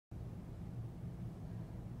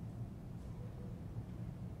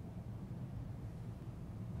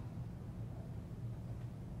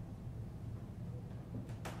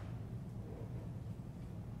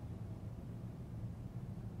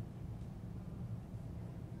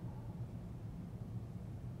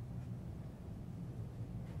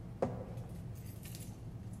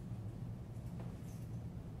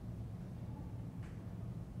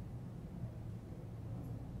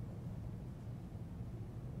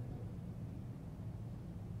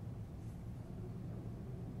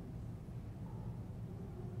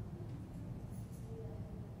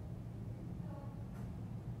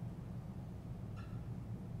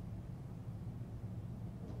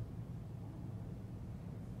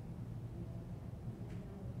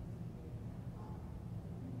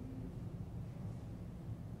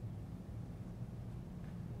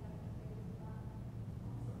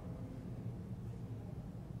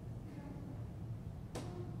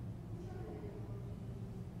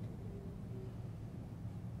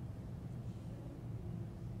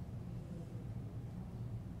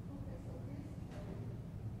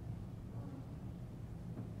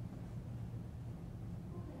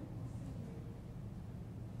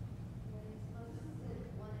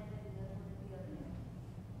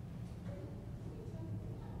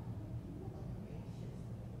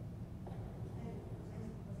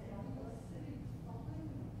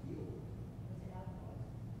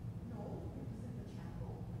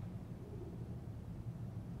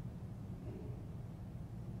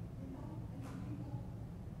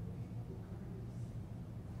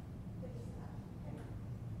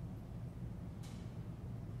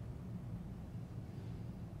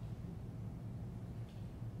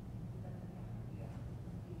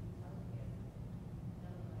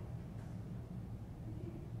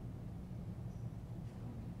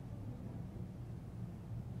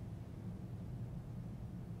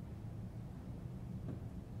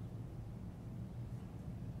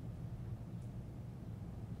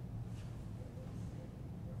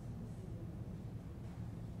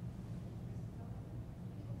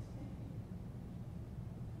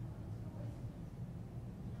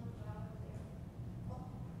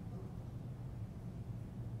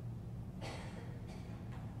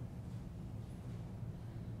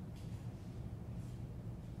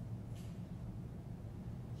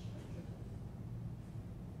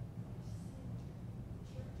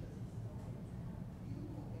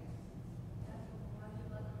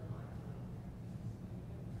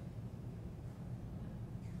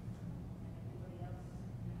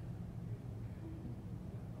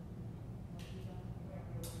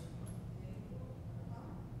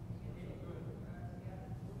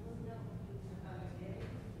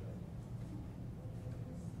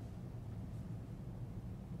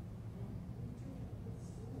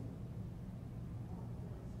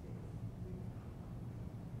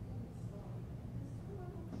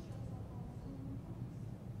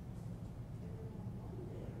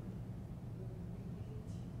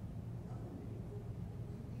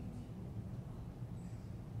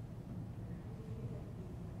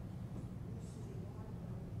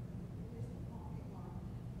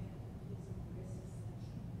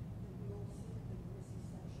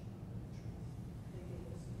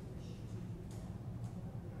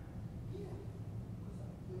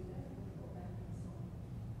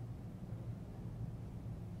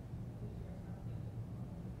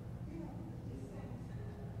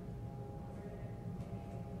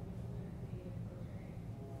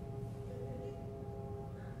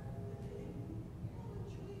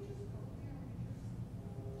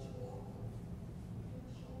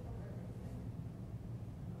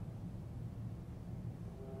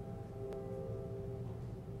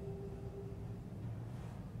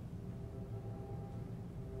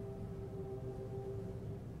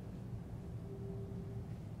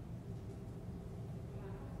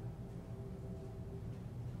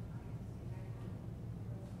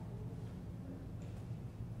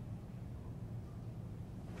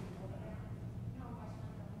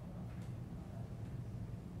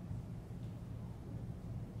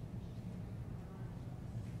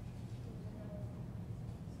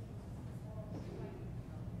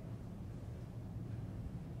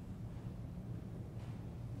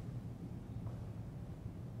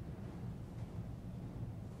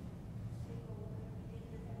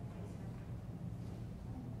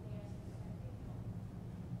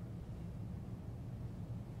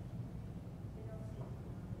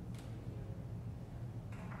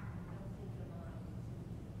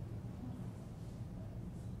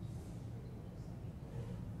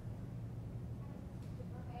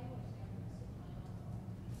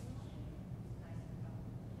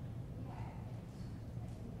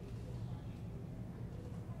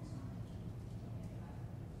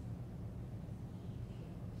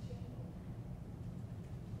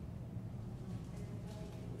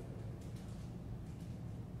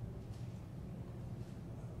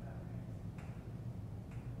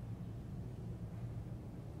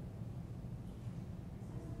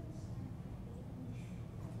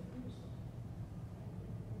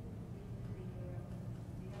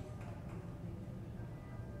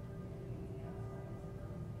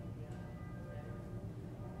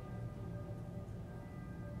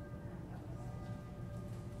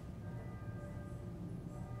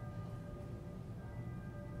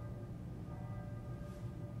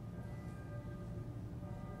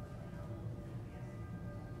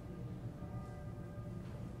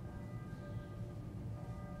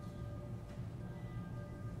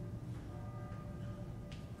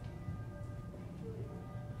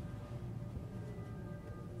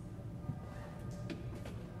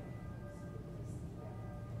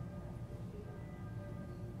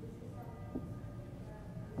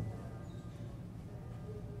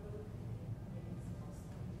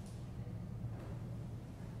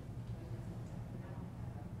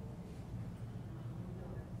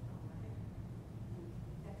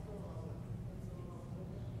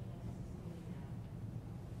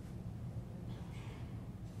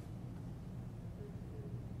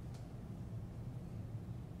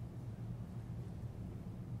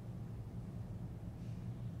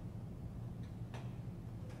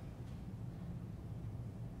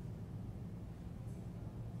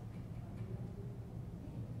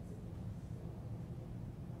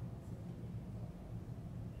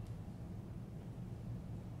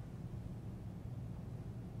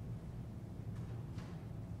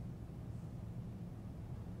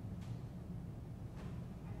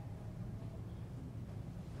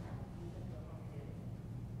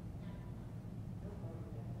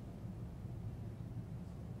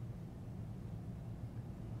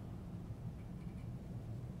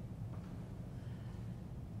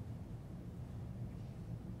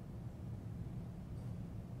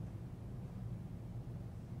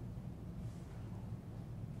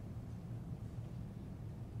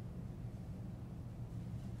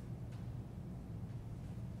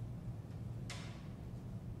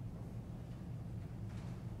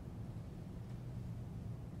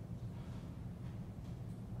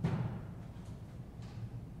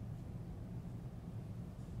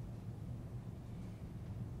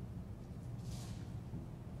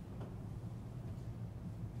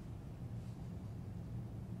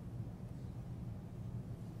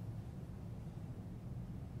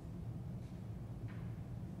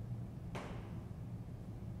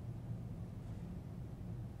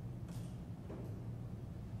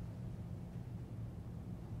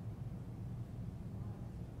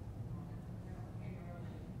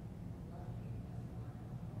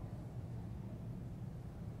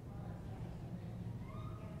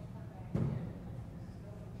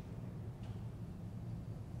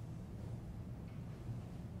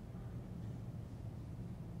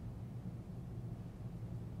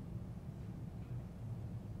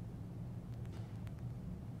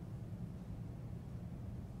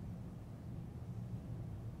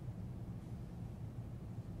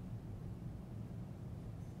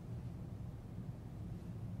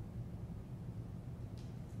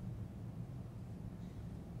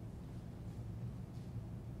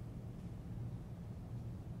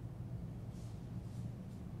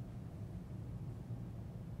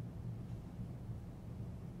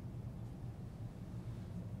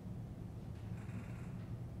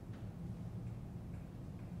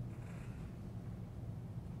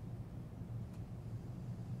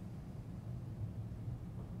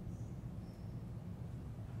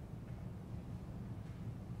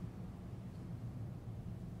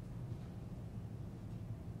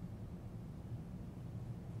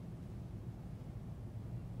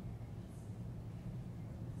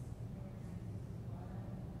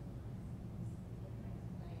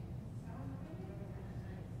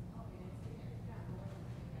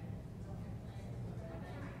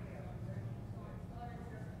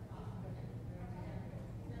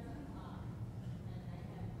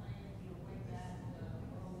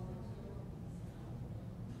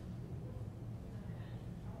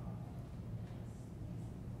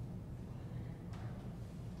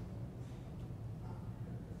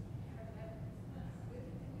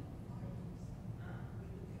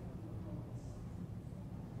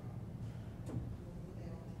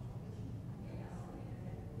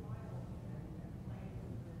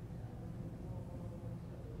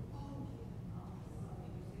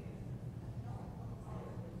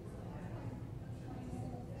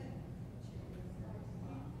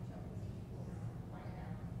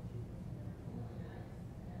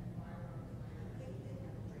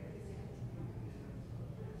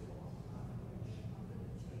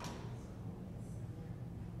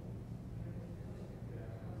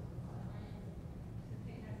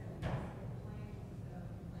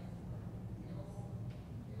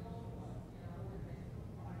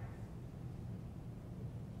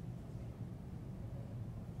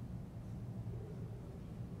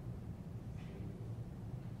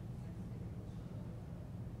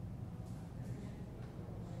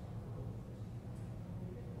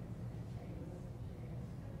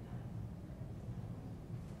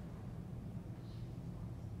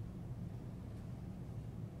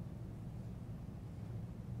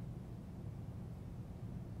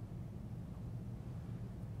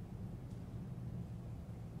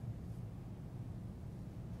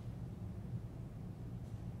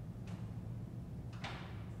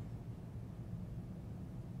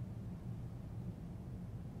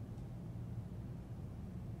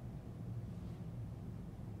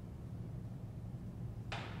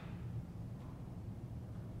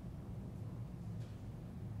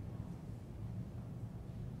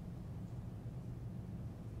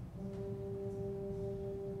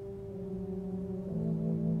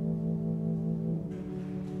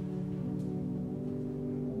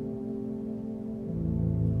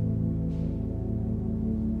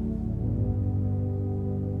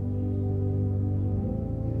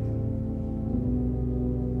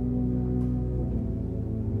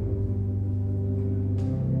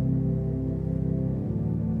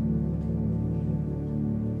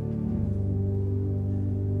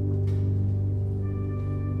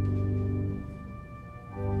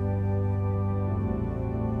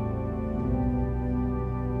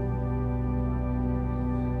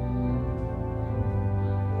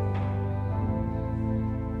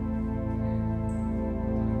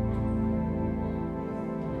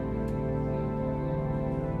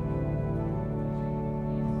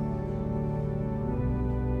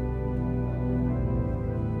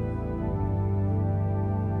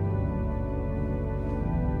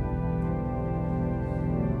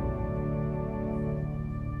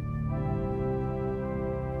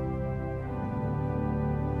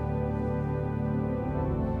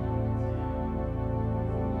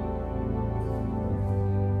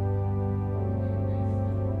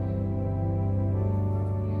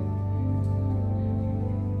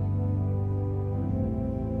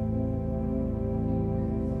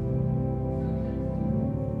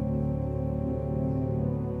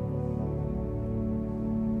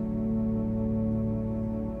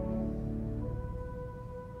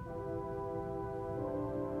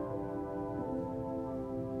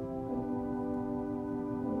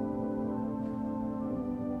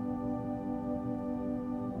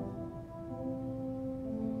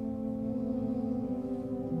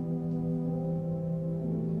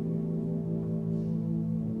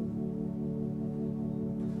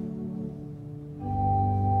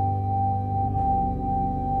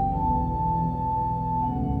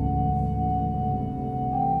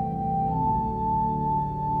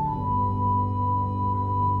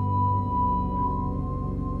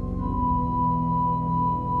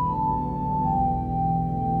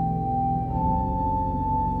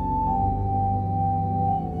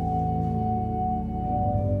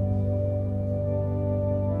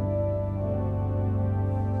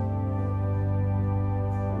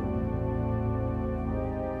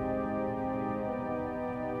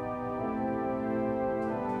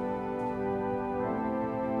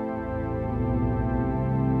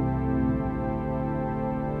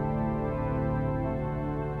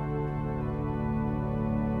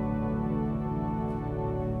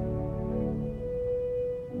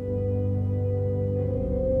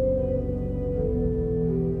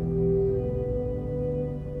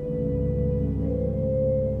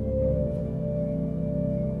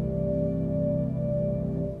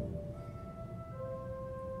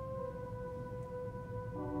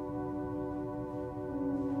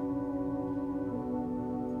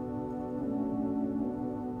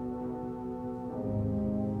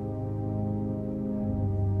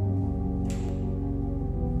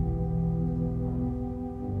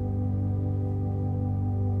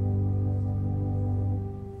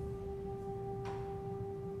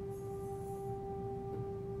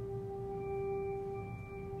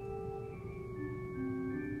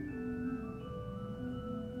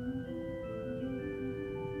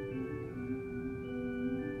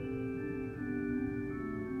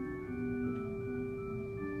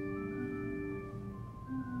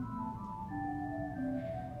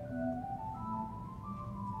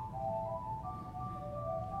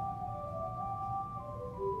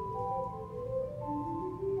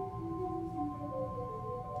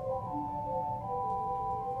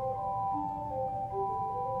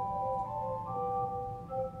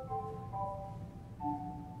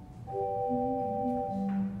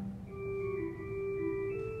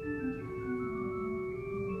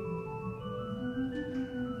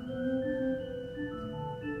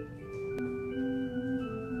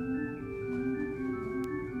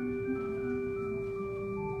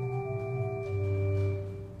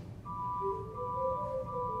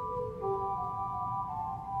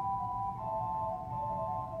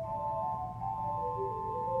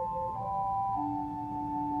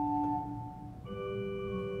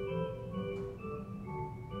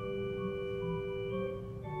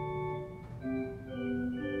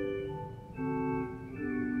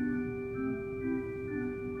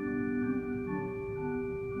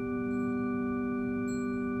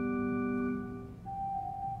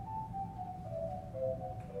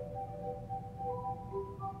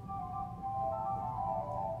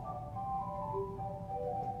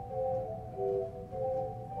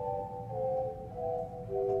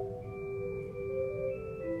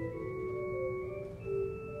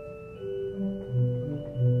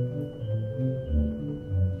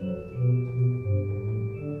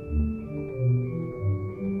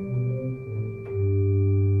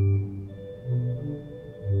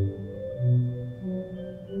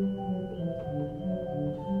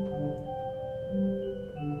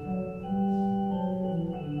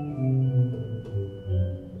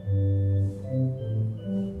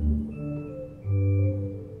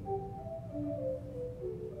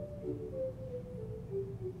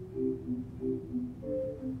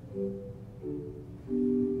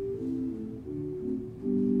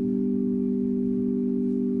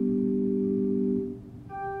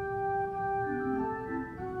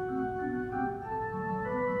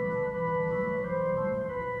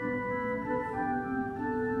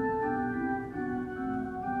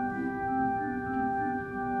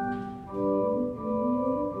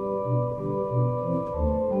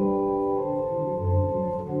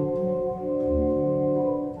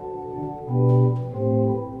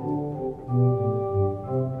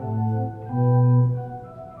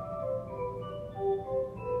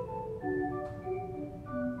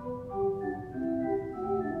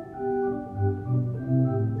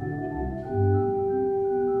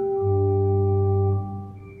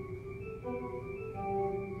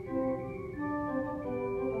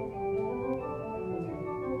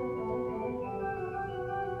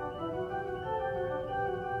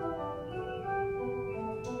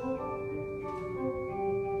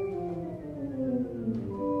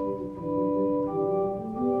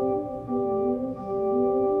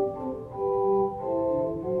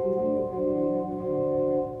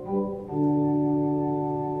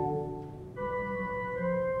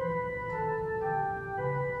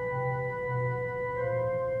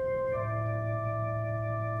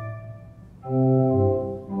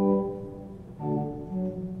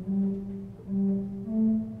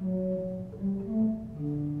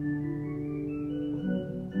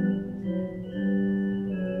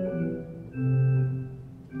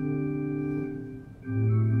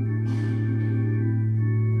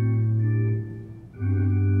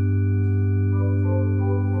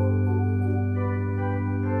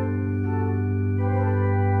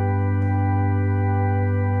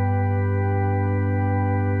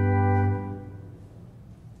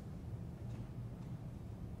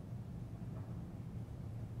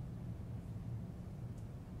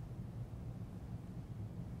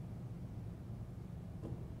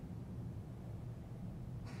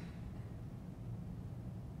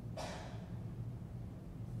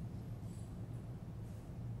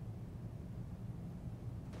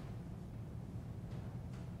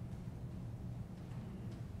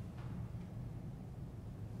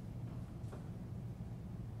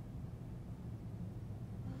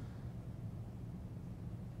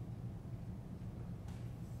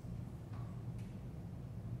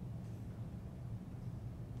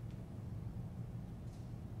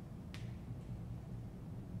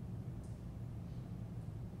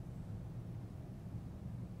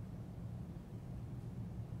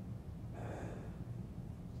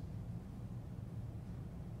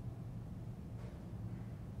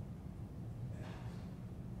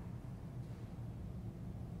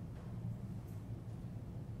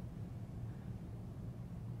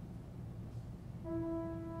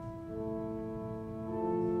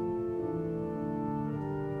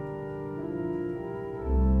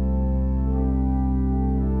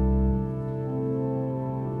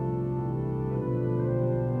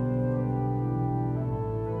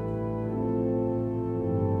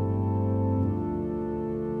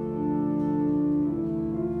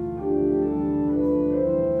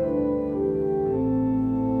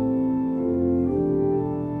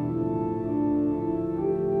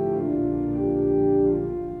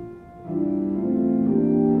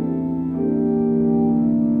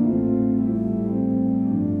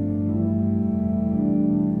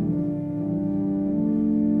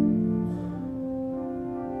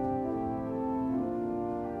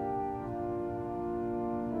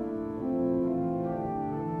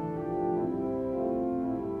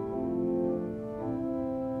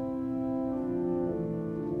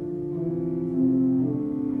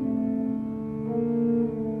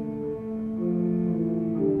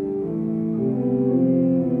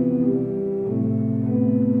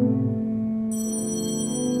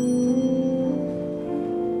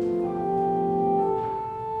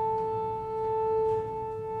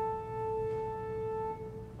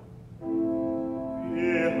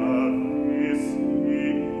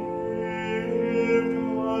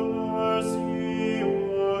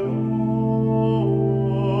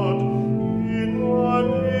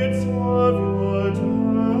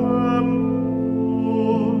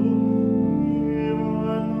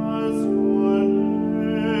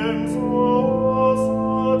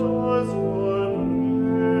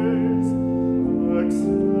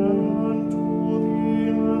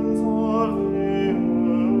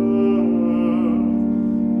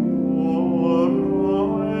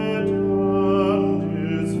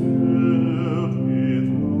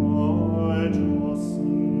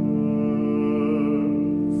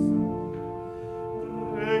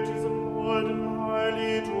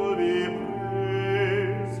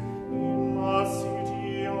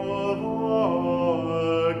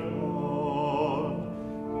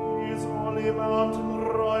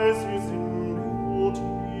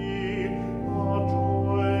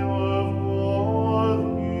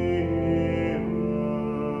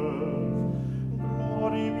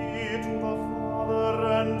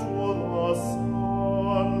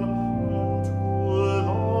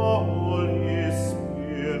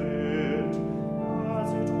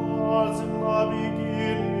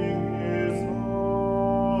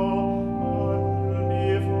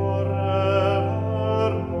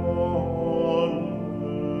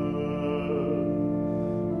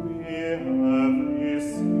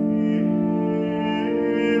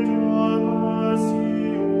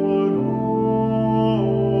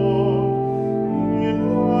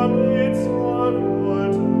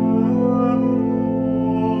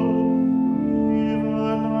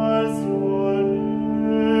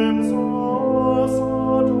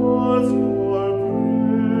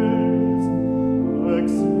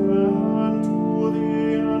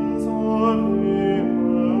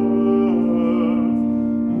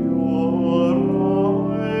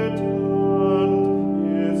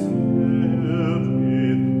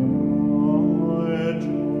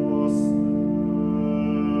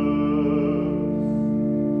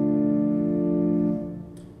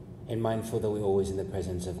Mindful that we're always in the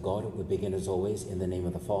presence of God, we begin as always in the name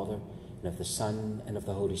of the Father, and of the Son, and of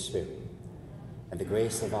the Holy Spirit. And the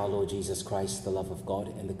grace of our Lord Jesus Christ, the love of God,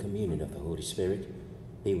 and the communion of the Holy Spirit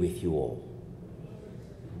be with you all.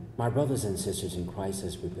 My brothers and sisters in Christ,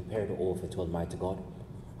 as we prepare to offer to Almighty God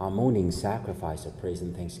our morning sacrifice of praise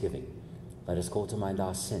and thanksgiving, let us call to mind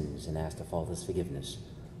our sins and ask the Father's forgiveness,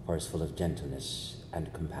 for he is full of gentleness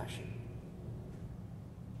and compassion.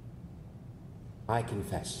 I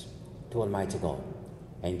confess to Almighty God,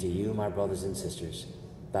 and to you, my brothers and sisters,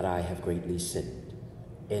 that I have greatly sinned,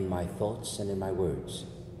 in my thoughts and in my words,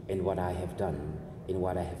 in what I have done, in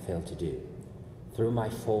what I have failed to do, through my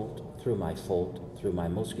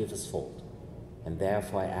most grievous fault. And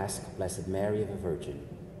therefore I ask Blessed Mary, the Virgin,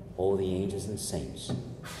 all the angels and saints,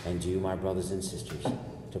 and you, my brothers and sisters,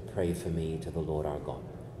 to pray for me to the Lord our God.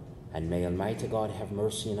 And may Almighty God have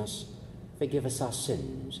mercy on us, forgive us our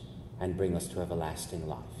sins, and bring us to everlasting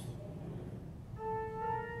life.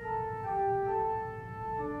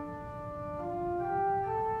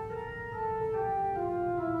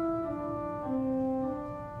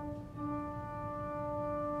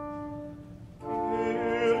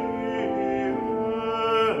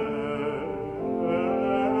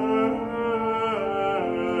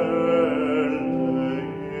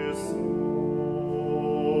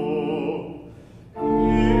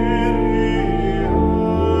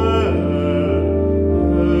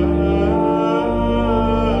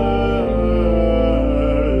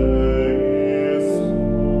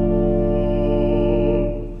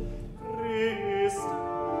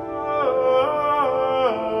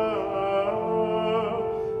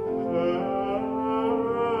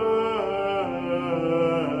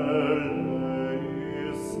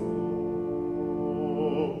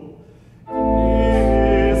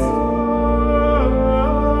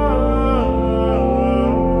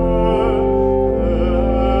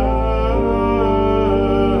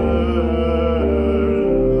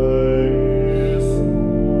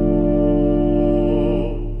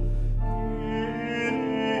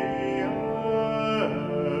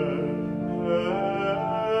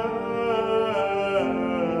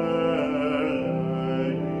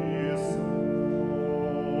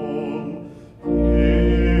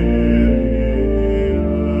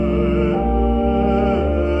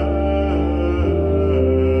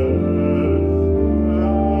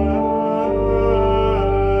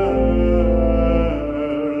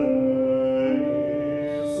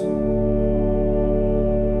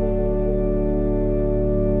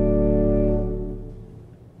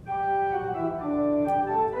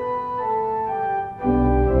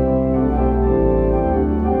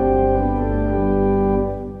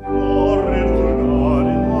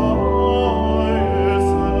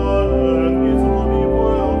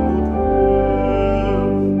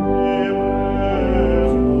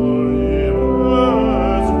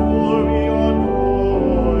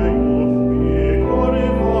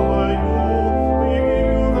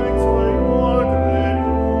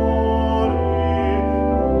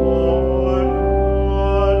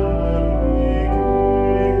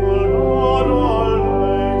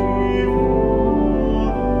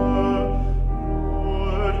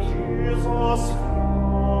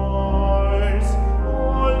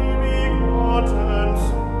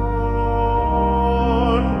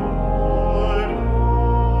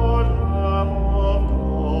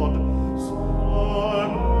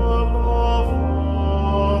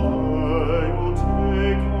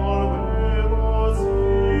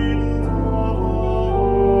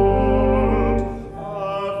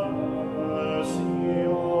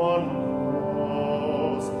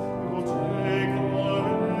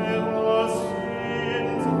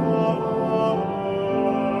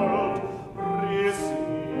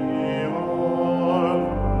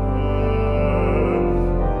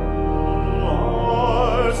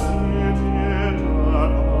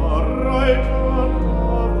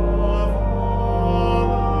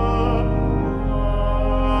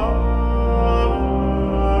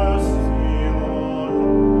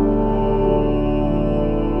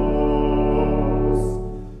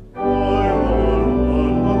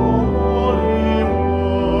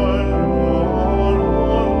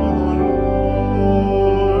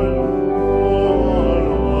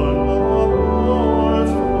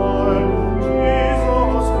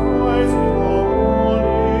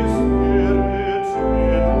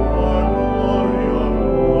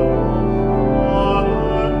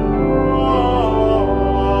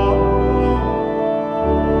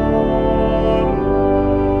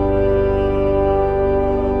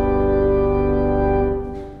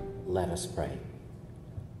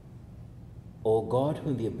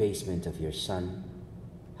 whom the abasement of your Son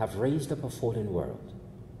have raised up a fallen world,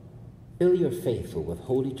 fill your faithful with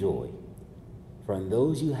holy joy, for in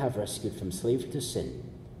those you have rescued from slavery to sin,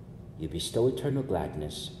 you bestow eternal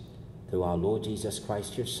gladness through our Lord Jesus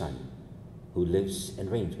Christ, your Son, who lives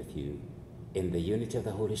and reigns with you in the unity of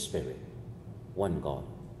the Holy Spirit, one God,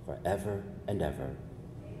 forever and ever.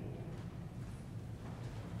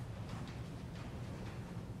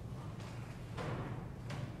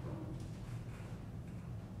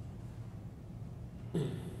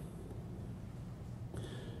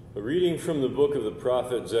 A reading from the book of the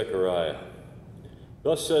prophet Zechariah.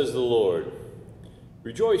 Thus says the Lord,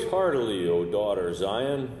 Rejoice heartily, O daughter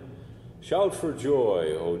Zion. Shout for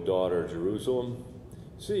joy, O daughter Jerusalem.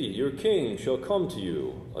 See, your king shall come to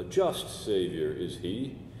you. A just Savior is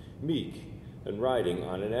he, meek and riding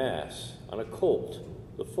on an ass, on a colt,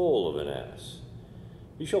 the foal of an ass.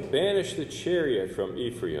 He shall banish the chariot from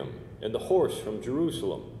Ephraim and the horse from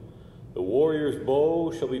Jerusalem. The warrior's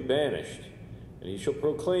bow shall be banished, and he shall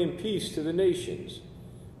proclaim peace to the nations.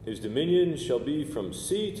 His dominion shall be from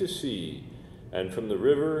sea to sea, and from the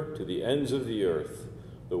river to the ends of the earth.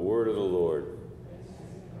 The word of the Lord.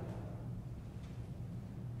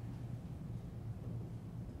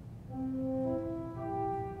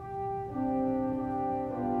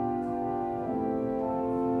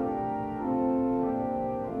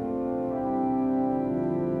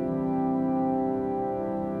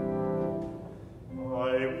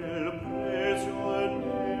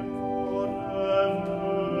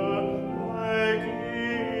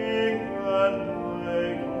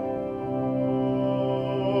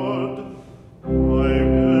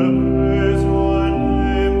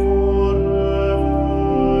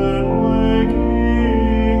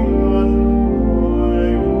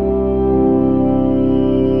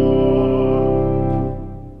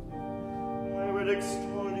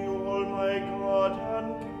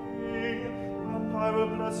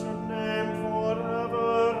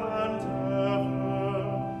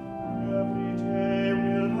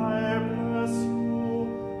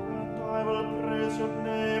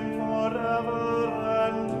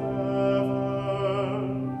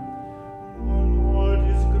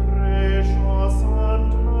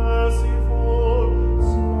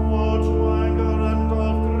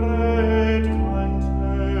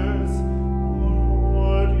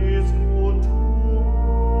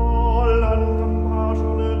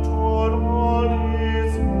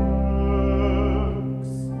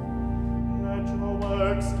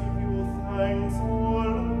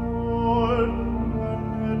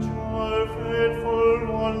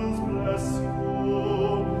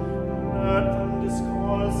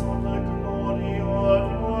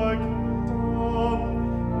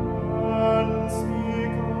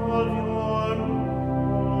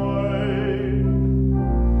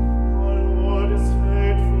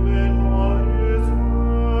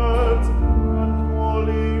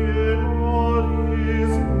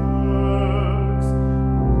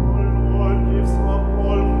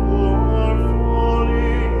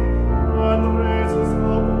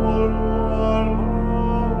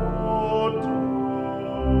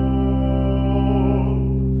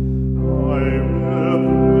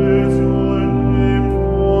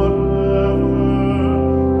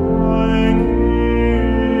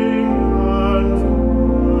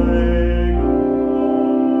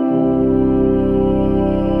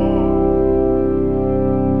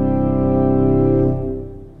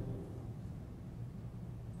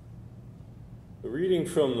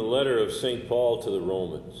 From the letter of St. Paul to the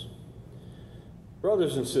Romans.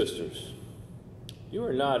 Brothers and sisters, you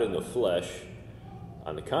are not in the flesh.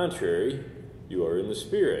 On the contrary, you are in the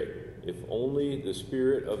Spirit, if only the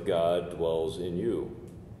Spirit of God dwells in you.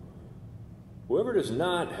 Whoever does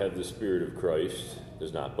not have the Spirit of Christ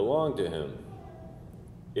does not belong to him.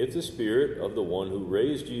 If the Spirit of the one who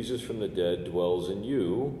raised Jesus from the dead dwells in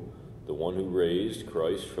you, the one who raised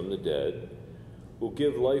Christ from the dead, will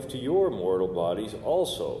give life to your mortal bodies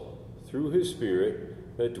also, through his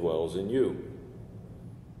Spirit that dwells in you.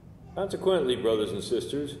 Consequently, brothers and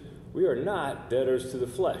sisters, we are not debtors to the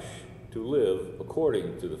flesh, to live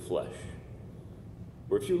according to the flesh.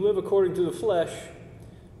 For if you live according to the flesh,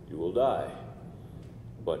 you will die.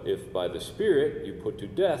 But if by the Spirit you put to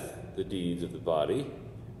death the deeds of the body,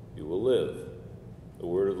 you will live. The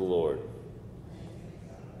word of the Lord.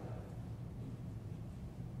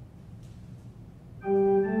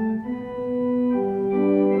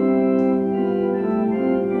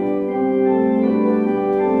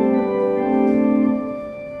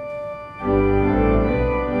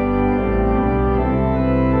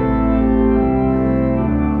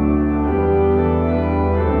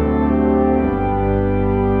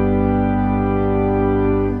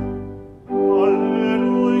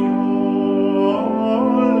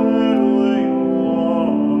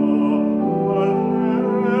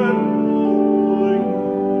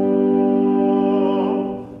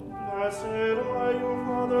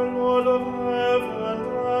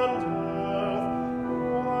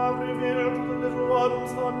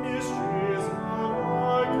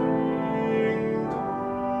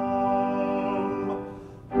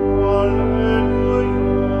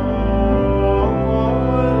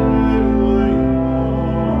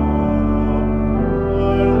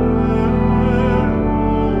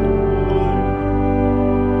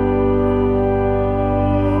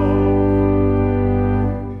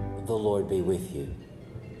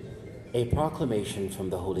 Proclamation from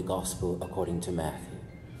the Holy Gospel according to Matthew.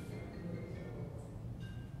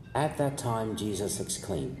 At that time Jesus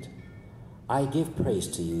exclaimed, I give praise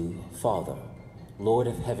to you, Father, Lord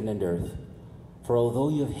of heaven and earth, for although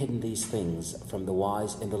you have hidden these things from the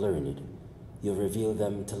wise and the learned, you have revealed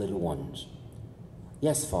them to little ones.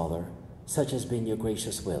 Yes, Father, such has been your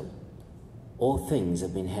gracious will. All things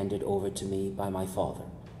have been handed over to me by my Father.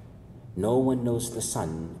 No one knows the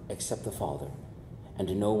Son except the Father,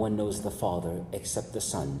 and no one knows the Father except the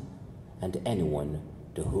Son, and anyone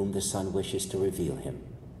to whom the Son wishes to reveal him.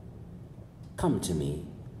 Come to me,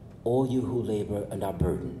 all you who labor and are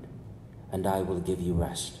burdened, and I will give you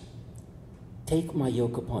rest. Take my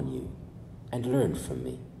yoke upon you, and learn from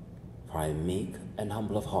me, for I am meek and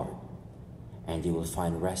humble of heart, and you will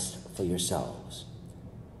find rest for yourselves.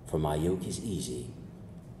 For my yoke is easy,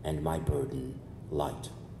 and my burden light.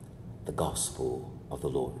 The Gospel of the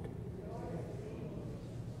Lord.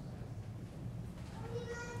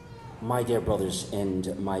 My dear brothers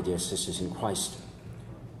and my dear sisters in Christ,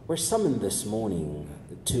 we're summoned this morning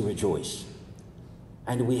to rejoice,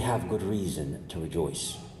 and we have good reason to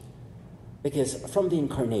rejoice. Because from the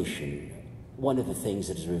incarnation, one of the things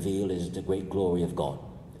that is revealed is the great glory of God.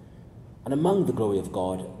 And among the glory of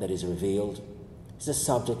God that is revealed is the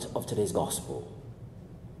subject of today's gospel,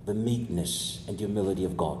 the meekness and humility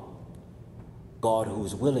of God. God who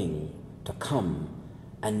is willing to come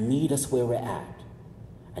and meet us where we're at,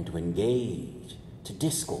 and to engage, to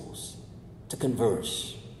discourse, to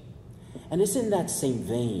converse. And it's in that same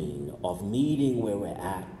vein of meeting where we're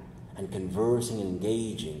at and conversing and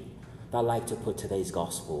engaging that I'd like to put today's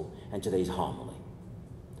gospel and today's homily,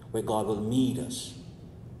 where God will meet us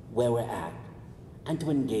where we're at and to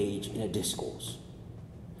engage in a discourse.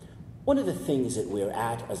 One of the things that we're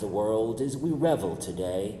at as a world is we revel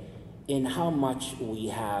today in how much we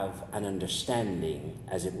have an understanding,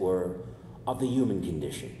 as it were, of the human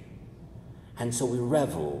condition. And so we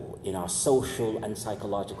revel in our social and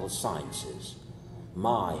psychological sciences.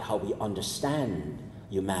 How we understand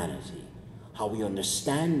humanity, how we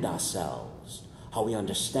understand ourselves, how we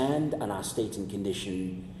understand our state and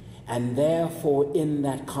condition, and therefore in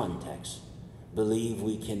that context believe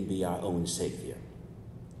we can be our own Savior.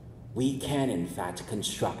 We can in fact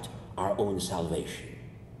construct our own salvation.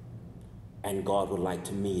 And God would like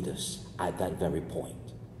to meet us at that very point.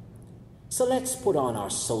 So let's put on our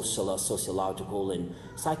sociological and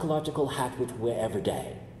psychological hat which we wear every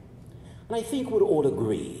day. And I think we'd all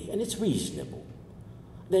agree, and it's reasonable,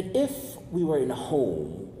 that if we were in a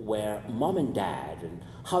home where mom and dad and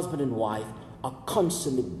husband and wife are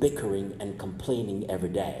constantly bickering and complaining every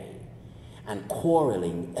day and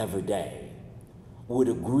quarreling every day, we would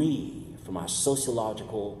agree from our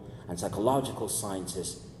sociological and psychological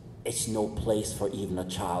sciences, it's no place for even a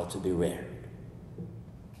child to be reared.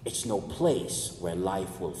 It's no place where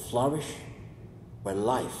life will flourish, where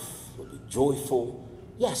life will be joyful.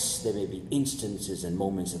 Yes, there may be instances and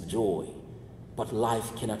moments of joy, but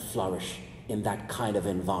life cannot flourish in that kind of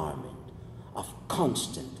environment of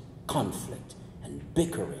constant conflict and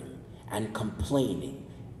bickering and complaining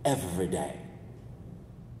every day.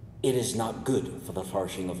 It is not good for the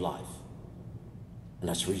flourishing of life, and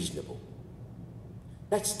that's reasonable.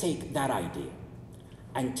 Let's take that idea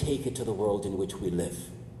and take it to the world in which we live.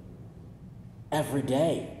 Every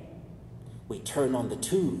day, we turn on the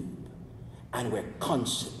tube and we're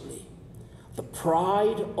constantly. The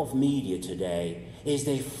pride of media today is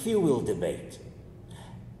they fuel debate.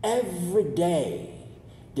 Every day,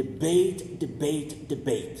 debate, debate,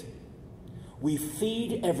 debate. We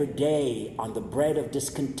feed every day on the bread of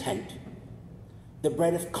discontent, the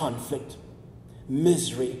bread of conflict,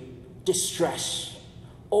 misery, distress.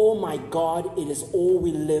 Oh my God, it is all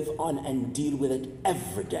we live on and deal with it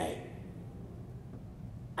every day.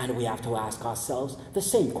 And we have to ask ourselves the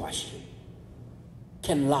same question.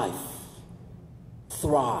 Can life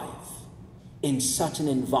thrive in such an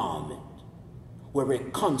environment where we're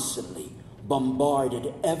constantly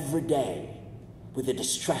bombarded every day with the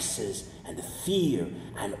distresses and the fear,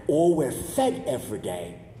 and all we're fed every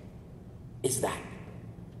day is that?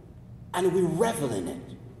 And we revel in it.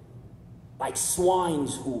 Like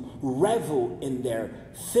swines who revel in their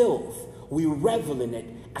filth, we revel in it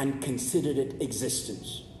and consider it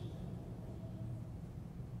existence.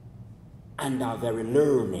 And our very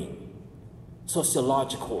learning,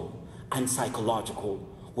 sociological and psychological,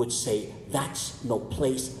 would say that's no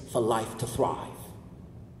place for life to thrive.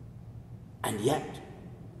 And yet,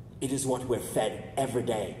 it is what we're fed every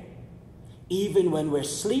day. Even when we're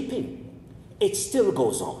sleeping, it still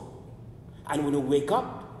goes on. And when we wake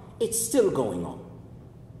up, it's still going on.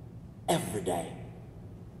 Every day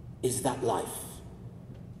is that life.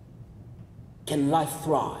 Can life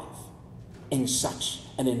thrive in such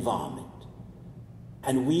an environment?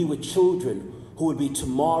 And we with children who will be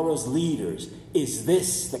tomorrow's leaders, is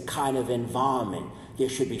this the kind of environment they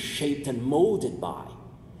should be shaped and molded by?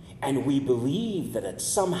 And we believe that it's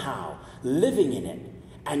somehow living in it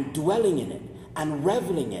and dwelling in it and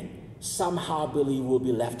reveling in it, somehow believe will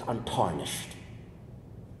be left untarnished.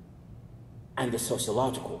 And the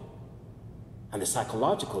sociological and the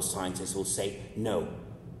psychological scientists will say, no,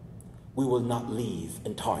 we will not leave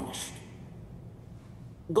untarnished.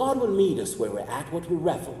 God will meet us where we're at, what we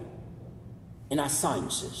revel in our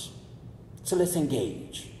sciences. So let's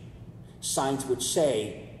engage. Science would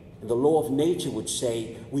say, and the law of nature would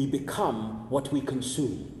say, we become what we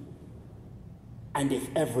consume. And if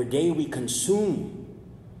every day we consume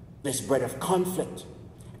this bread of conflict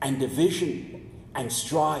and division and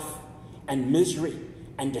strife and misery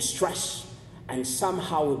and distress, and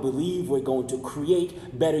somehow we believe we're going to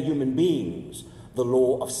create better human beings, the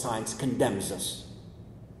law of science condemns us.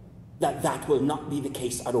 That will not be the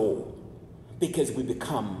case at all, because we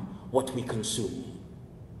become what we consume.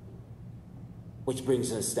 Which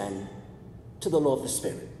brings us then to the law of the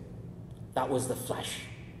Spirit. That was the flesh.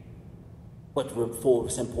 But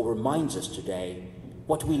St. Paul reminds us today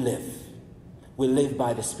what we live. We live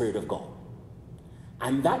by the Spirit of God.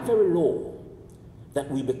 And that very law, that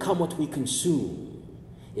we become what we consume,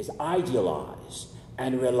 is idealized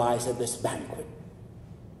and realized at this banquet.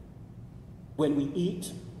 When we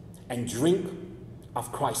eat and drink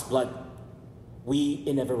of Christ's blood, we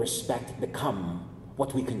in every respect become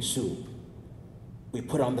what we consume. We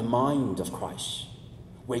put on the mind of Christ.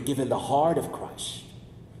 We're given the heart of Christ.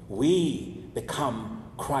 We become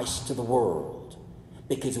Christ to the world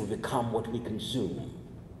because we become what we consume.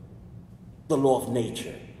 The law of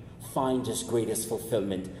nature finds its greatest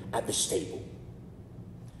fulfillment at this table.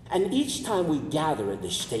 And each time we gather at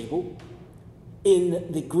this table,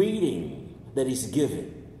 in the greeting that is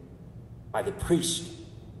given by the priest,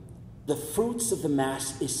 the fruits of the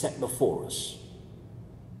Mass is set before us.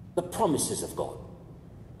 The promises of God,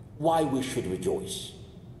 why we should rejoice.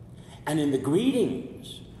 And in the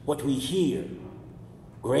greetings, what we hear,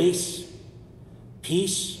 grace,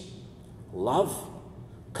 peace, love,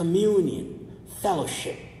 communion,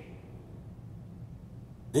 fellowship.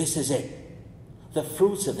 This is it, the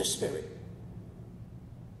fruits of the Spirit.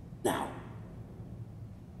 Now,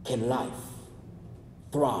 can life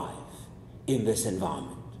thrive in this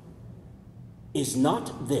environment? Is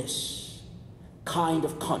not this kind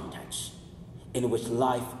of context in which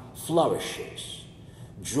life flourishes,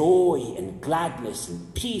 joy and gladness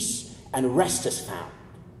and peace and rest is found,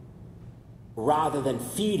 rather than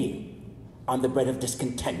feeding on the bread of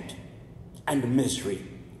discontent and misery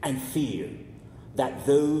and fear that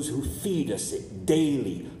those who feed us it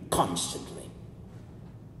daily, constantly?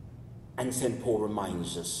 And St. Paul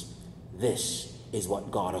reminds us, this is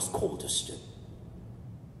what God has called us to.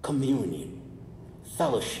 Communion,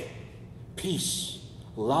 fellowship, peace,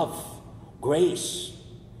 love, grace.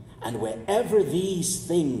 And wherever these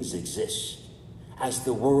things exist, as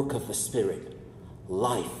the work of the Spirit,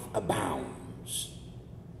 life abounds.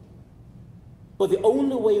 But the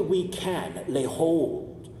only way we can lay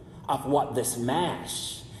hold of what this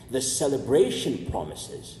Mass, this celebration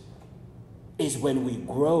promises, is when we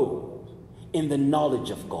grow in the knowledge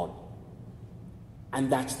of God. And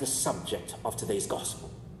that's the subject of today's gospel,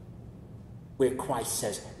 where Christ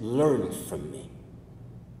says, learn from me.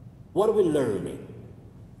 What are we learning?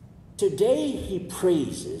 Today he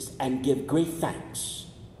praises and gives great thanks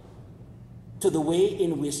to the way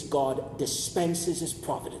in which God dispenses his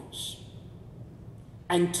providence,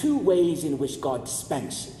 and two ways in which God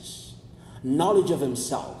dispenses knowledge of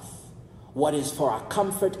himself, what is for our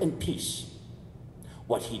comfort and peace.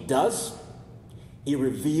 What he does, he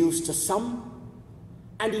reveals to some,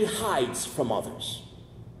 and he hides from others.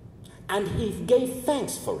 And he gave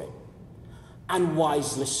thanks for it, and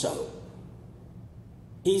wisely so.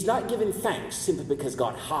 He's not giving thanks simply because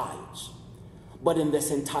God hides, but in this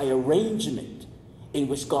entire arrangement in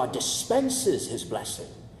which God dispenses his blessing,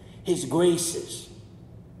 his graces,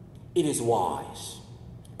 it is wise.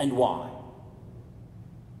 And why?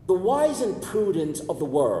 The wise and prudent of the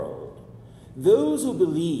world, those who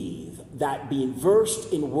believe that being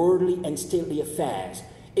versed in worldly and stately affairs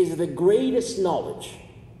is the greatest knowledge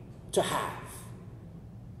to have.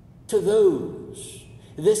 To those,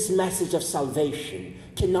 this message of salvation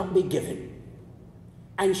cannot be given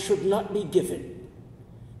and should not be given,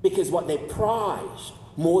 because what they prize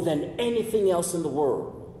more than anything else in the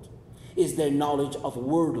world is their knowledge of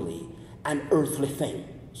worldly and earthly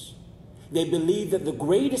things. They believe that the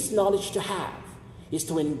greatest knowledge to have is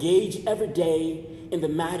to engage every day in the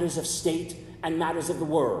matters of state and matters of the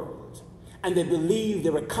world. And they believe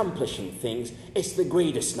they're accomplishing things. It's the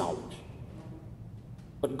greatest knowledge.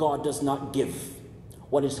 But God does not give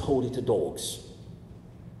what is holy to dogs.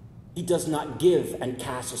 He does not give and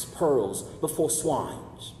cast his pearls before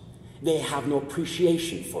swines. They have no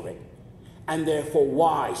appreciation for it. And therefore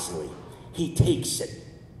wisely he takes it,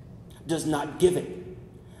 does not give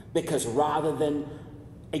it, because rather than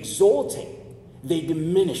exalting, they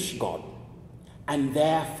diminish God. And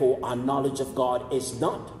therefore our knowledge of God is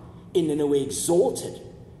not in any way exalted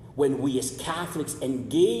when we as Catholics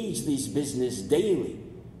engage these business daily,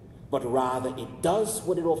 but rather it does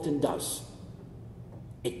what it often does.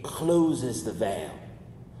 It closes the veil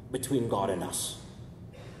between God and us.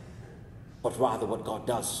 But rather what God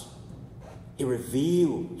does, he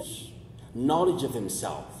reveals knowledge of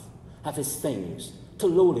himself, of his things, to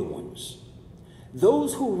lowly ones.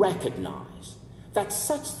 Those who recognize that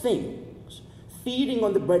such things, feeding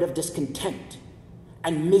on the bread of discontent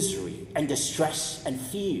and misery and distress and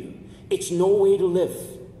fear, it's no way to live.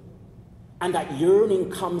 And that yearning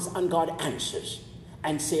comes and God answers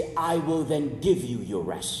and say, I will then give you your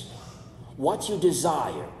rest. What you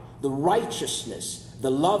desire, the righteousness, the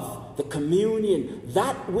love, the communion,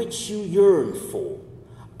 that which you yearn for,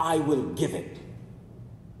 I will give it.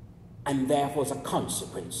 And therefore, as a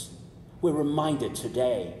consequence, we're reminded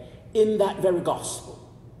today in that very gospel,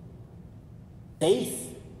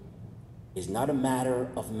 faith is not a matter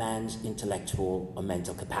of man's intellectual or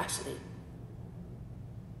mental capacity.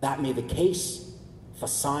 That may be the case for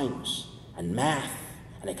science and math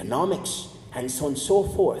and economics and so on and so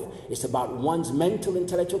forth. It's about one's mental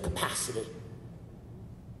intellectual capacity.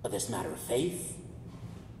 But this matter of faith,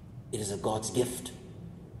 it is a God's gift.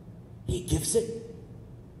 He gives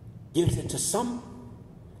it to some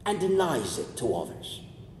and denies it to others.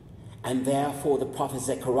 And therefore the prophet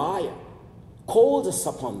Zechariah called us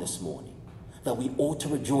upon this morning that we ought to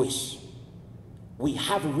rejoice. We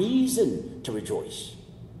have reason to rejoice,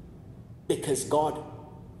 because God,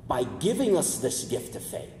 by giving us this gift of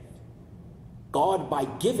faith, God, by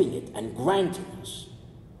giving it and granting us,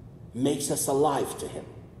 makes us alive to him.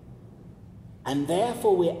 And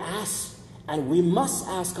therefore we ask, and we must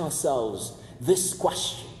ask ourselves this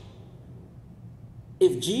question.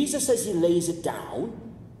 If Jesus, as he lays it down,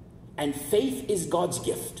 and faith is God's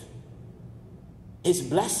gift, his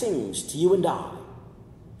blessings to you and I,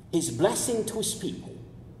 his blessing to his people,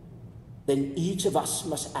 then each of us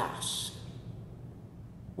must ask,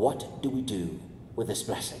 what do we do with this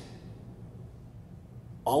blessing?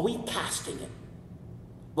 Are we casting it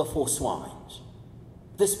before swines?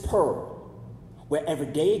 This pearl, where every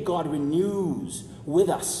day God renews with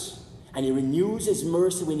us, and he renews his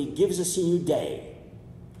mercy when he gives us a new day.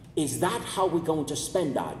 Is that how we're going to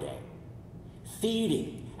spend our day?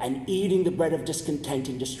 Feeding and eating the bread of discontent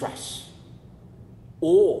and distress?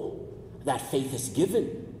 Or that faith is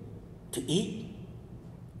given to eat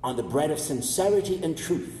on the bread of sincerity and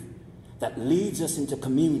truth that leads us into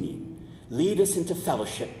communion, leads us into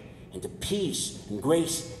fellowship, into peace and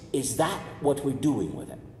grace? Is that what we're doing with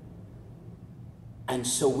it? And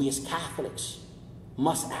so we as Catholics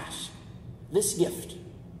must ask, this gift,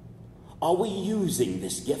 Are we using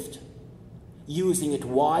this gift? Using it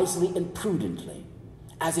wisely and prudently,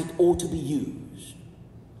 as it ought to be used?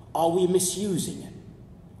 Are we misusing it?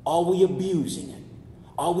 Are we abusing it?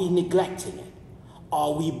 Are we neglecting it?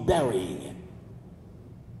 Are we burying it?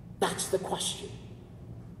 That's the question.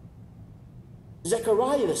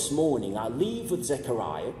 Zechariah this morning, I'll leave with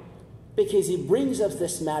Zechariah because he brings us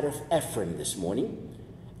this matter of Ephraim this morning,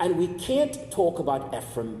 and we can't talk about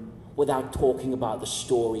Ephraim without talking about the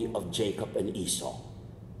story of Jacob and Esau.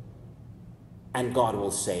 And God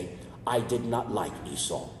will say, I did not like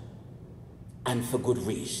Esau, and for good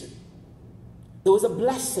reason. There was a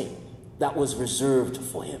blessing that was reserved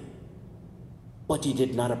for him, but he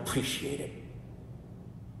did not appreciate it.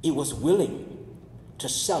 He was willing to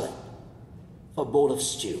sell it for a bowl of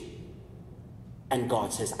stew. And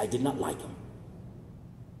God says, I did not like him.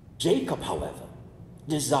 Jacob, however,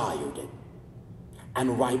 desired it,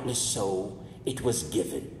 and rightly so, it was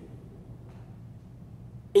given.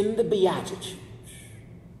 In the Beatitudes,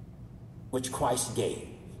 which Christ gave,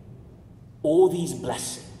 all these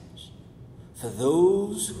blessings for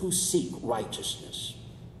those who seek righteousness,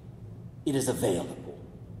 it is available.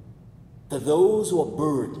 For those who are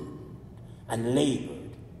burdened and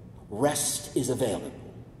labored, rest is available.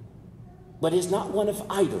 But it's not one of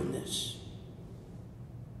idleness.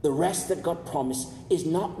 The rest that God promised is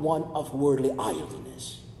not one of worldly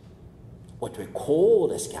idleness. What we're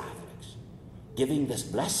called as Catholics, giving this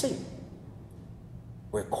blessing,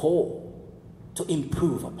 we're called to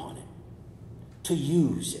improve upon it, to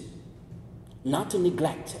use it, not to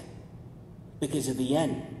neglect it, because in the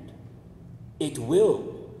end, it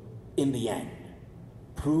will, in the end,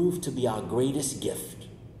 prove to be our greatest gift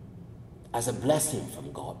as a blessing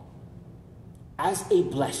from God. As a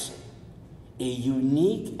blessing, a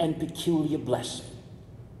unique and peculiar blessing,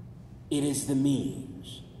 it is the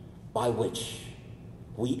means by which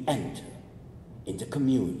we enter into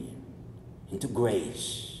communion, into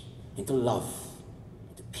grace, into love,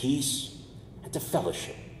 into peace, and to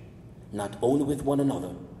fellowship, not only with one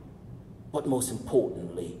another, but most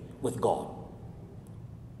importantly, with God.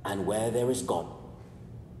 And where there is God,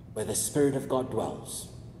 where the Spirit of God dwells,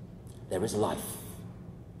 there is life,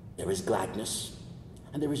 there is gladness,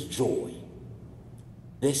 and there is joy.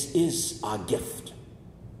 This is our gift,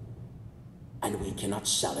 and we cannot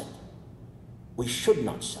sell it. We should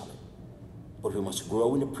not sell it, but we must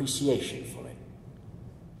grow in appreciation for it.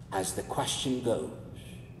 As the question goes,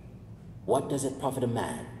 what does it profit a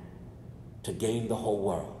man to gain the whole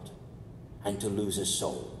world and to lose his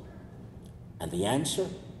soul? And the answer,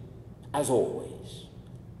 as always,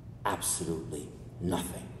 absolutely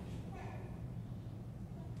nothing.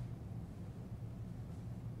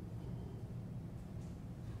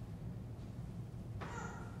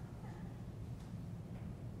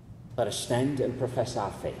 Let us stand and profess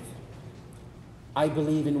our faith. I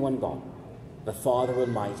believe in one God, the Father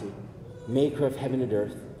Almighty, maker of heaven and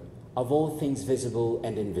earth, of all things visible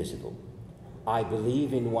and invisible. I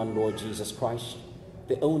believe in one Lord Jesus Christ,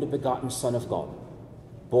 the only begotten Son of God,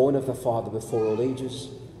 born of the Father before all ages,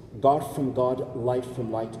 God from God, light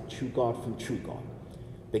from light, true God from true God,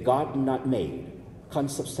 begotten, not made,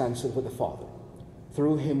 consubstantial with the Father.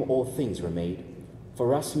 Through him all things were made.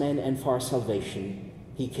 For us men and for our salvation,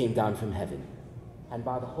 he came down from heaven, and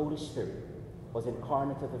by the Holy Spirit was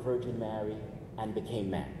incarnate of the Virgin Mary and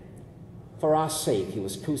became man. For our sake he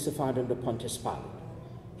was crucified under Pontius Pilate.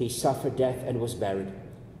 He suffered death and was buried,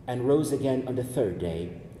 and rose again on the third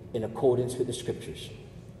day in accordance with the Scriptures.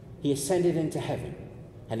 He ascended into heaven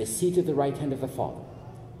and is seated at the right hand of the Father.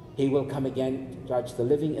 He will come again to judge the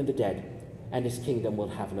living and the dead, and his kingdom will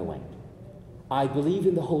have no end. I believe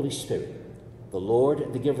in the Holy Spirit, the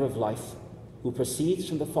Lord, the giver of life, who proceeds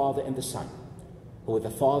from the Father and the Son, who with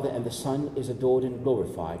the Father and the Son is adored and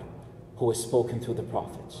glorified, who has spoken through the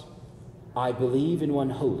prophets. I believe in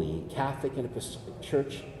one holy, Catholic and Apostolic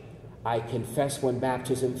Church. I confess one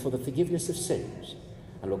baptism for the forgiveness of sins,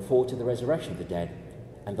 and look forward to the resurrection of the dead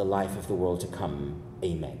and the life of the world to come.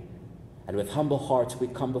 Amen. And with humble hearts we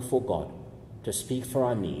come before God to speak for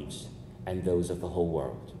our needs and those of the whole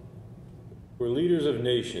world. For leaders of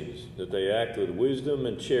nations, that they act with wisdom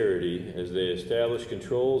and charity as they establish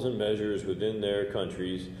controls and measures within their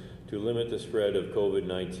countries to limit the spread of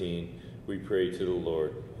COVID-19, we pray to the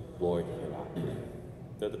Lord. Lord, hear our prayer.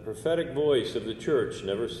 That the prophetic voice of the Church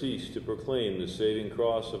never cease to proclaim the saving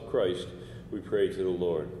cross of Christ, we pray to the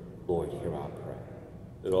Lord. Lord, hear our prayer.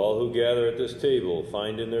 That all who gather at this table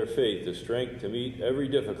find in their faith the strength to meet every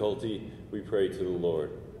difficulty, we pray to the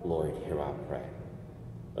Lord. Lord, hear our prayer.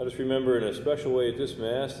 Let us remember in a special way at this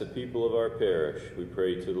Mass the people of our parish. We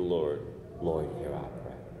pray to the Lord. Lord, hear our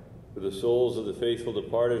prayer. For the souls of the faithful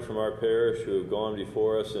departed from our parish who have gone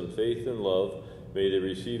before us in faith and love, may they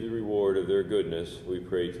receive the reward of their goodness, we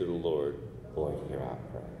pray to the Lord. Lord, hear our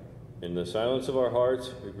prayer. In the silence of our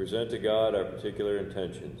hearts, we present to God our particular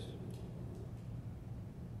intentions.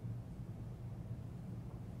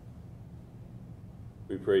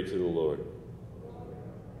 We pray to the Lord.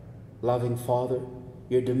 Loving Father,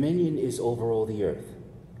 your dominion is over all the earth.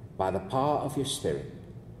 By the power of your Spirit,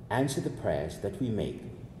 answer the prayers that we make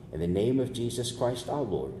in the name of Jesus Christ our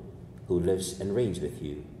Lord, who lives and reigns with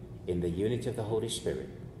you in the unity of the Holy Spirit,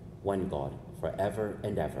 one God, forever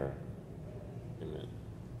and ever. Amen.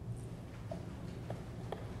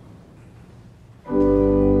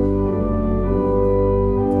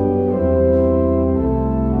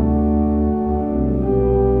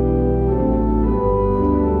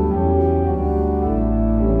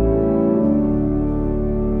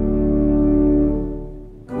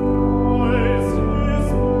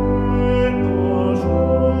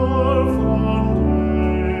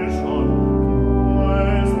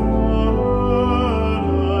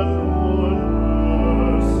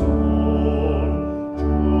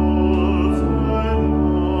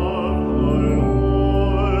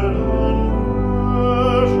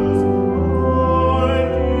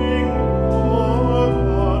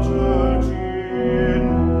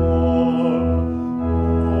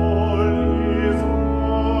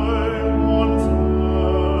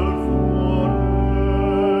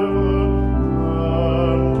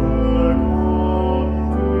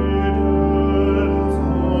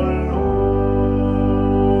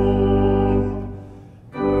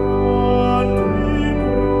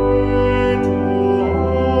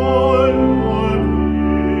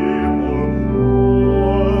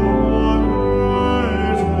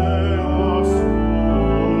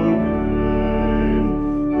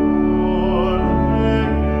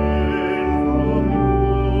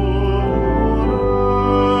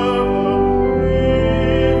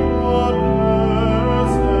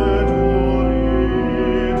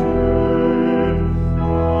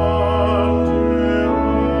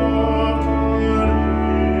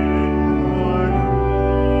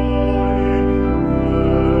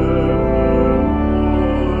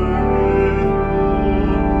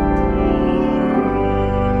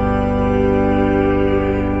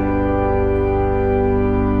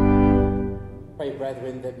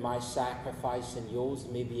 Sacrifice and yours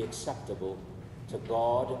may be acceptable to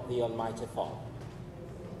God, the Almighty Father.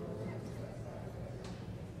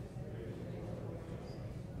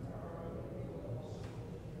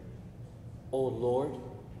 O Lord,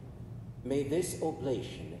 may this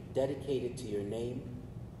oblation dedicated to your name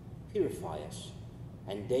purify us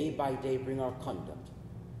and day by day bring our conduct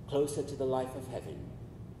closer to the life of heaven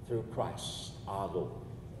through Christ our Lord.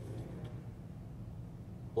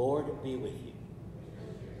 Lord, be with you.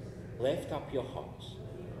 Lift up your hearts.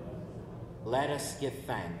 Let us give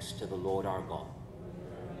thanks to the Lord our God.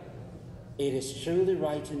 It is truly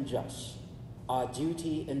right and just, our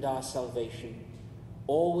duty and our salvation,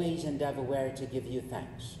 always and everywhere to give you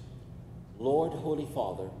thanks, Lord, Holy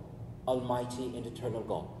Father, Almighty and eternal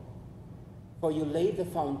God. For you laid the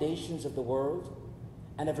foundations of the world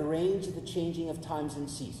and have arranged the changing of times and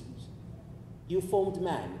seasons. You formed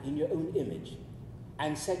man in your own image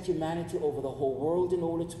and set humanity over the whole world in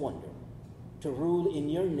all its wonder, to rule in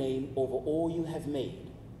your name over all you have made,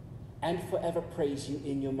 and forever praise you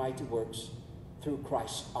in your mighty works through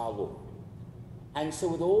Christ our Lord. And so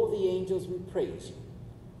with all the angels we praise you,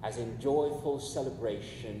 as in joyful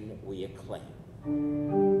celebration we acclaim.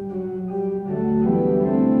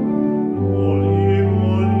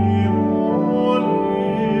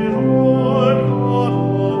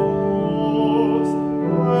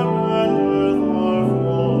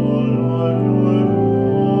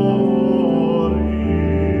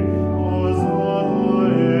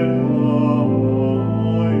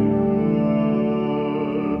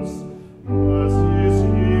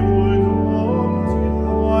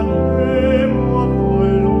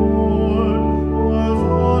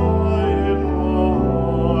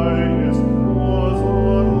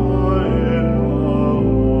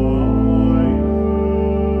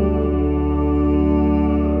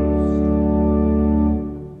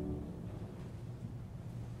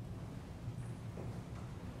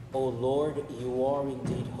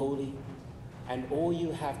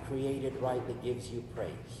 Rightly gives you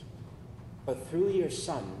praise. But through your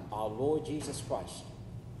Son, our Lord Jesus Christ,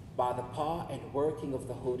 by the power and working of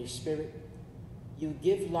the Holy Spirit, you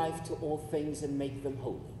give life to all things and make them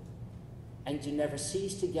holy. And you never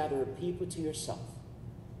cease to gather a people to yourself,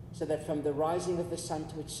 so that from the rising of the sun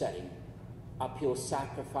to its setting, a pure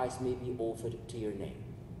sacrifice may be offered to your name.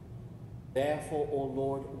 Therefore, O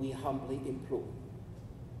Lord, we humbly implore,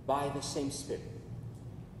 by the same Spirit,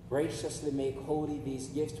 graciously make holy these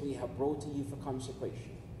gifts we have brought to you for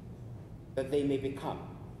consecration, that they may become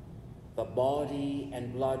the body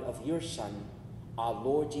and blood of your Son, our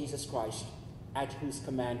Lord Jesus Christ, at whose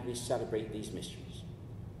command we celebrate these mysteries.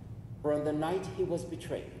 For on the night he was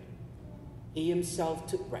betrayed, he himself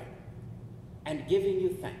took bread, and giving you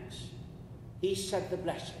thanks, he said the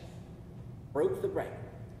blessing, broke the bread,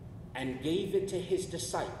 and gave it to his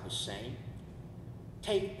disciples, saying,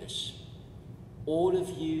 "Take this, all of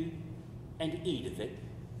you, and eat of it,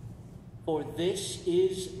 for this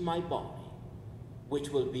is my body, which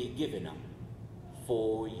will be given up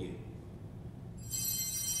for you."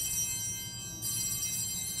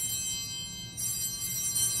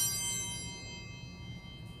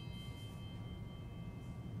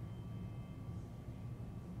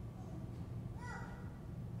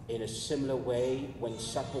 In a similar way, when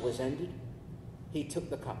supper was ended, he took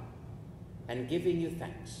the cup, and giving you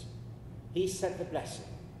thanks, he said the blessing,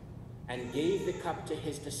 and gave the cup to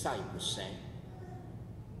his disciples, saying,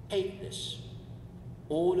 "Take this,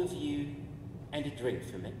 all of you, and drink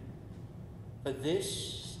from it, for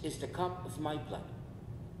this is the cup of my blood,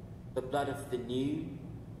 the blood of the new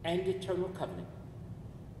and eternal covenant,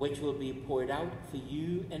 which will be poured out for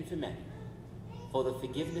you and for many, for the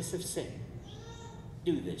forgiveness of sin.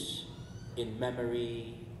 Do this in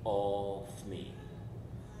memory of me."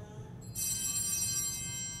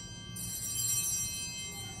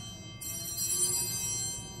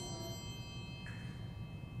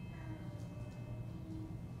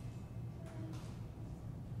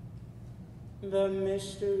 The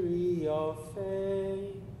mystery of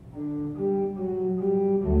faith.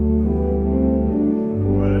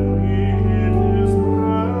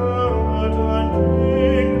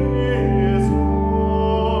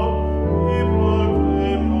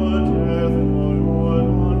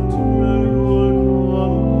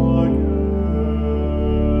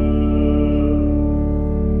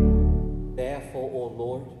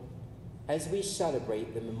 As we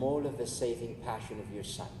celebrate the memorial of the saving passion of your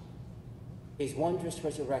Son, his wondrous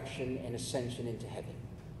resurrection and ascension into heaven,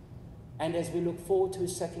 and as we look forward to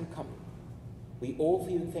his second coming, we offer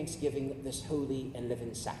you in thanksgiving this holy and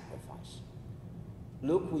living sacrifice.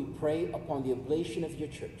 Look, we pray, upon the oblation of your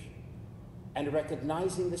church, and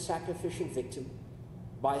recognizing the sacrificial victim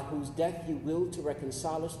by whose death you willed to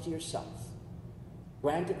reconcile us to yourself,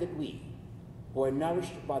 granted that we, who are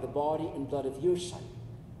nourished by the body and blood of your Son,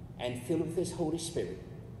 and filled with his Holy Spirit,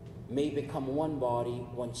 may become one body,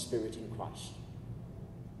 one spirit in Christ.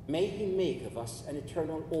 May he make of us an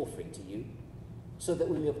eternal offering to you, so that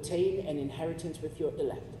we may obtain an inheritance with your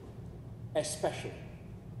elect, especially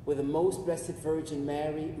with the most blessed Virgin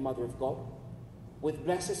Mary, Mother of God, with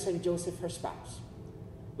blessed Saint Joseph, her spouse,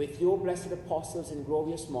 with your blessed apostles and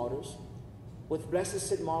glorious martyrs, with blessed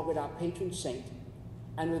St. Margaret, our patron saint,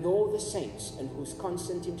 and with all the saints in whose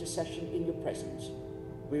constant intercession in your presence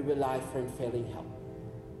we rely for unfailing help.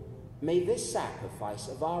 May this sacrifice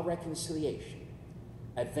of our reconciliation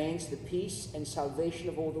advance the peace and salvation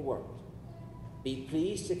of all the world. Be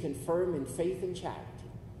pleased to confirm in faith and charity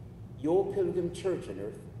your pilgrim church on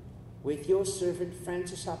earth, with your servant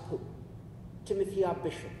Francis our Pope, Timothy our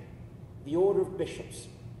Bishop, the order of bishops,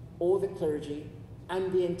 all the clergy,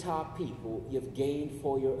 and the entire people you have gained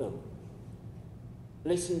for your own.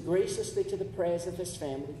 Listen graciously to the prayers of this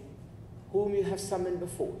family, whom you have summoned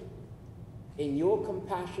before. In your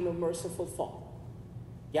compassion, O merciful Father,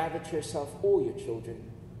 gather to yourself all your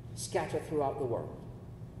children scattered throughout the world.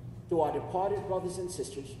 To our departed brothers and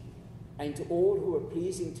sisters, and to all who are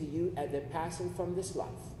pleasing to you at their passing from this life,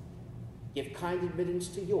 give kind admittance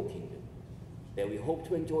to your kingdom, that we hope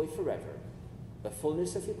to enjoy forever the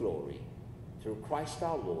fullness of your glory, through Christ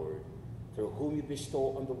our Lord, through whom you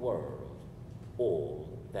bestow on the world all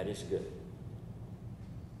that is good.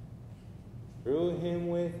 Through him,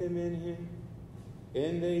 with him,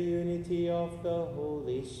 in the unity of the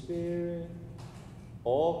Holy Spirit,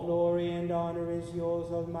 all glory and honor is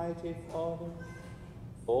yours, Almighty Father,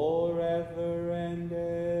 forever and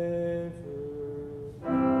ever.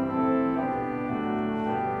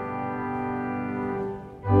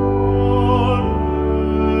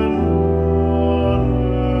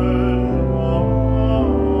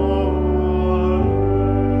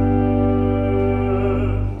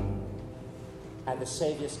 The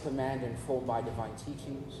Saviour's command, informed by divine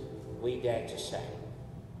teachings, we dare to say,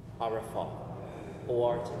 Our Father, who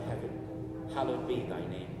art in heaven, hallowed be thy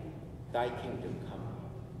name. Thy kingdom come,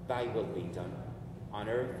 thy will be done, on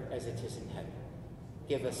earth as it is in heaven.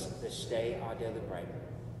 Give us this day our daily bread,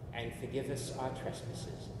 and forgive us our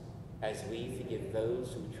trespasses, as we forgive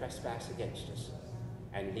those who trespass against us.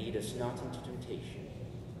 And lead us not into temptation,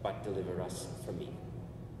 but deliver us from evil.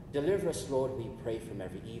 Deliver us, Lord, we pray, from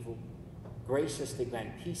every evil. Graciously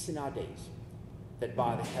grant peace in our days, that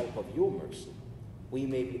by the help of your mercy we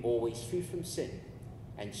may be always free from sin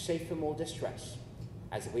and safe from all distress,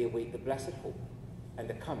 as we await the blessed hope and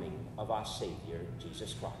the coming of our Saviour,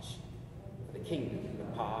 Jesus Christ. For the kingdom,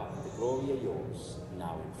 the power, and the glory are yours,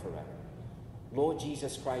 now and forever. Lord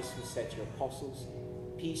Jesus Christ, who said to your apostles,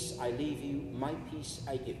 "Peace I leave you, my peace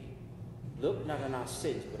I give you," look not on our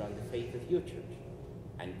sins, but on the faith of your church,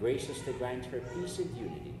 and graciously grant her peace and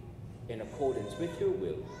unity, in accordance with your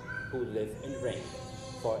will, who live and reign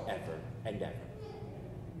forever and ever.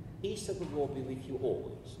 Peace of the Lord be with you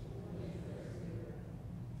always.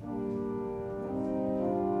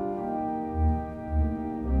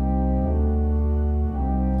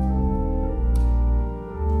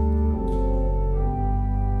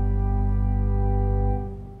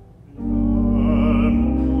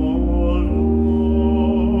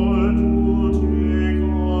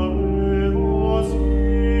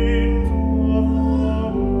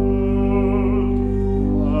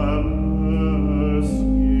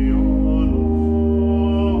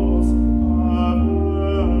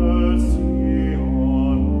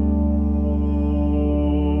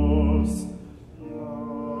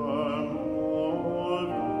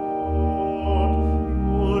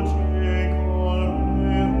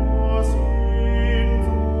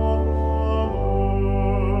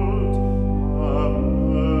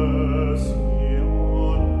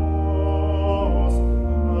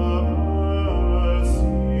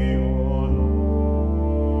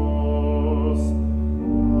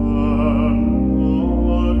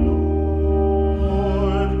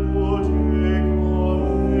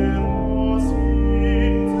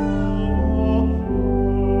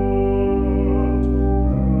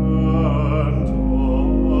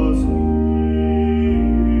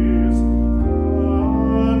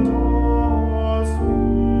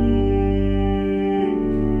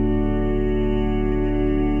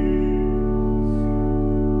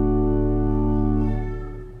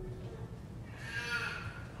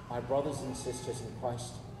 Brothers and sisters in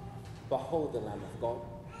Christ, behold the Lamb of God.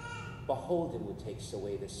 Behold him who takes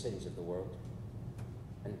away the sins of the world.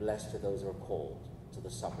 And blessed are those who are called to the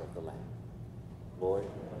supper of the Lamb. Lord,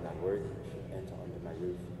 I'm not worthy you should enter under my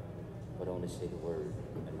roof, but only say the word,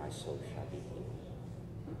 and my soul shall be healed.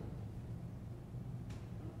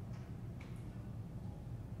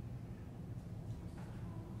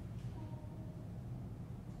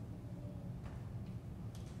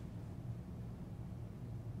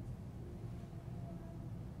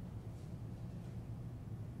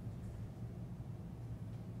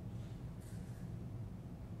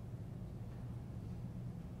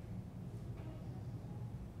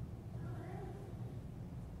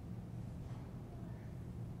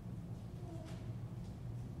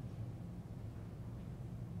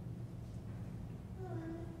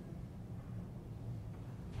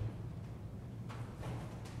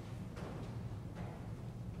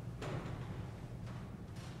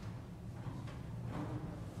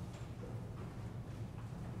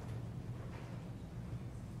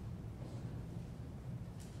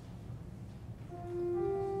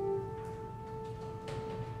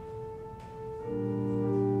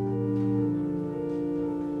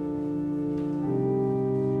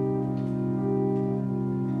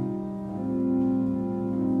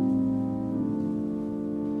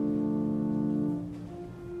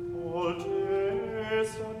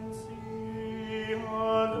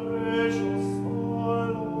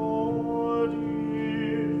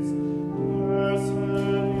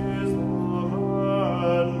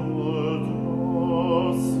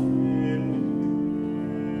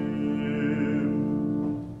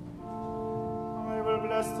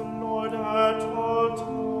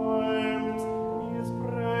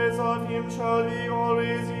 Shall be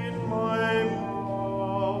always in my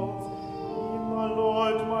mouth. In the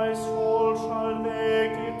Lord my soul shall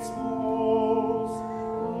make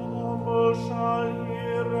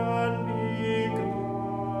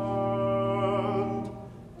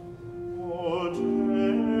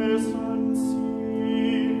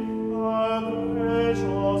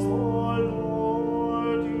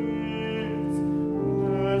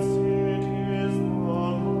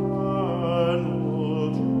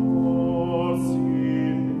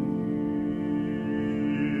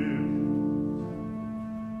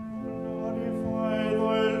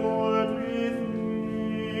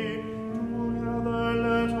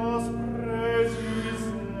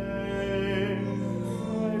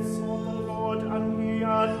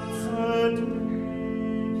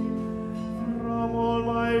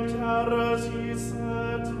charity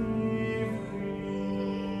set me free.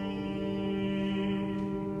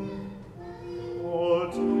 All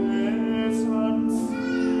taste and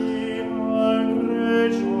see how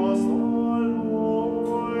gracious the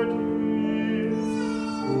Lord is.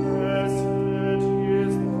 Blessed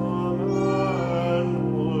is the man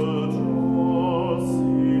who trusts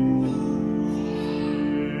in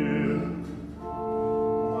him.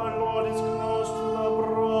 My Lord is close to the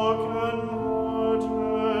broken-hearted.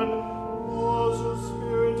 Those whose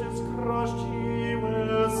spirit is crushed, he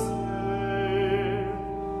will save.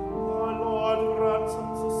 My Lord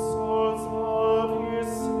ransoms the souls of his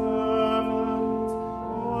servants.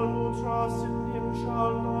 All who trust in him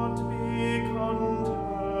shall not be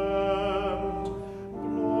condemned.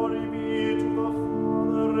 Glory be to the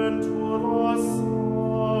Father, and to the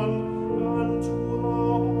Son, and to the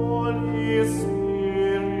Holy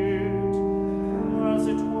Spirit, as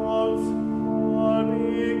it was in the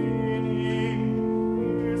beginning,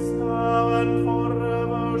 is now, and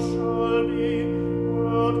forever shall be,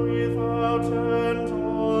 world without end.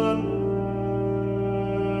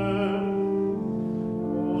 Amen.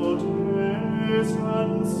 All taste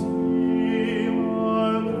and see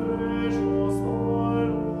how gracious the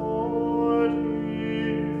Lord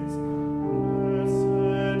is.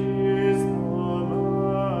 Blessed is the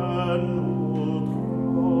man who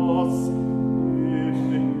trusts in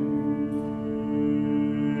him.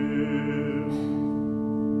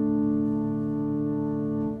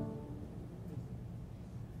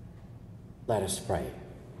 Let us pray.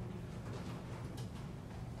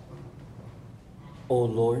 O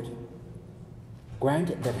Lord,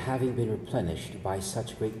 grant that having been replenished by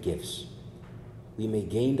such great gifts, we may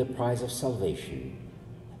gain the prize of salvation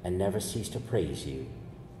and never cease to praise you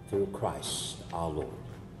through Christ our Lord.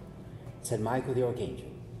 Saint Michael the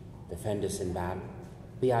Archangel, defend us in battle,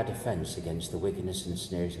 be our defense against the wickedness and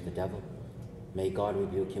snares of the devil. May God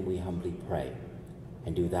rebuke him, we humbly pray.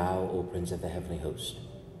 And do thou, O Prince of the heavenly host,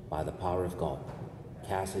 by the power of God,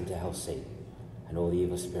 cast into hell Satan and all the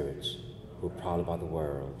evil spirits who prowl about the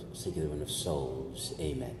world, seeking the ruin of souls.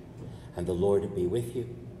 Amen. And the Lord be with you.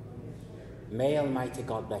 May Almighty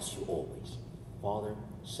God bless you always, Father,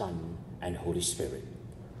 Son, and Holy Spirit.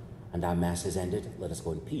 And our Mass is ended. Let us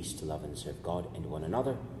go in peace to love and serve God and one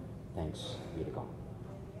another. Thanks be to God.